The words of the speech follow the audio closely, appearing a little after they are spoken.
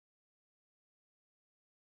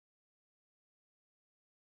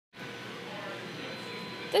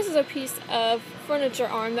This is a piece of furniture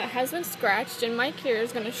arm that has been scratched, and Mike here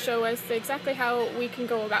is going to show us exactly how we can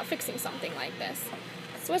go about fixing something like this.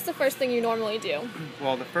 So what's the first thing you normally do?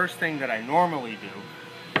 Well, the first thing that I normally do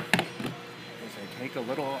is I take a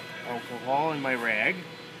little alcohol in my rag,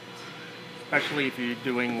 especially if you're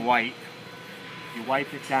doing white. You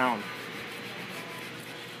wipe it down.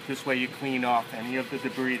 This way you clean off any of the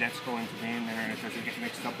debris that's going to be in there and it doesn't get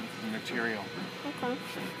mixed up into the material. Okay.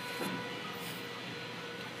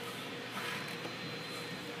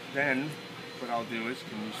 Then, what I'll do is,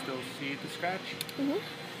 can you still see the scratch? Mm-hmm.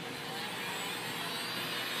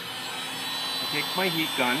 I take my heat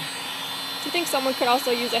gun. Do you think someone could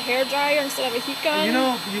also use a hair dryer instead of a heat gun? You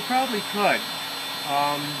know, you probably could,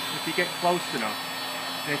 if you get close enough.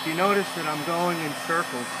 And if you notice that I'm going in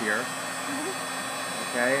circles here,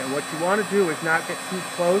 okay, and what you want to do is not get too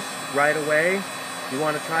close right away. You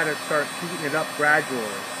want to try to start heating it up gradually.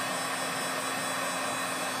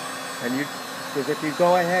 And because if you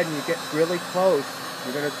go ahead and you get really close,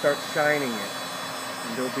 you're going to start shining it.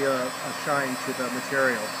 And there'll be a shine to the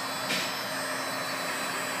material.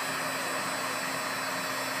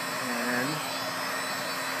 And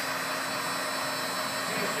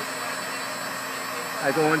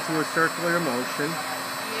I go into a circular motion.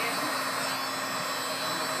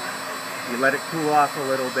 You let it cool off a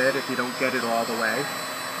little bit if you don't get it all the way.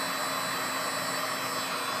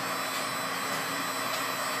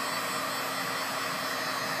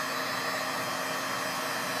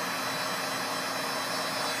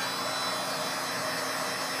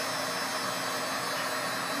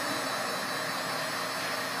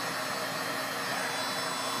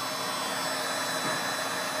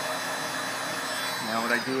 Now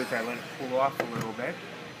what I do is I let it cool off a little bit.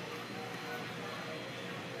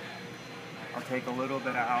 I'll take a little bit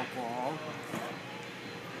of alcohol.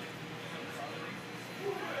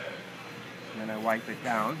 And then I wipe it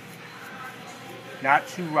down. Not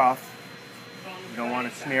too rough. You don't want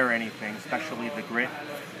to smear anything, especially the grit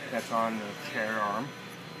that's on the chair arm.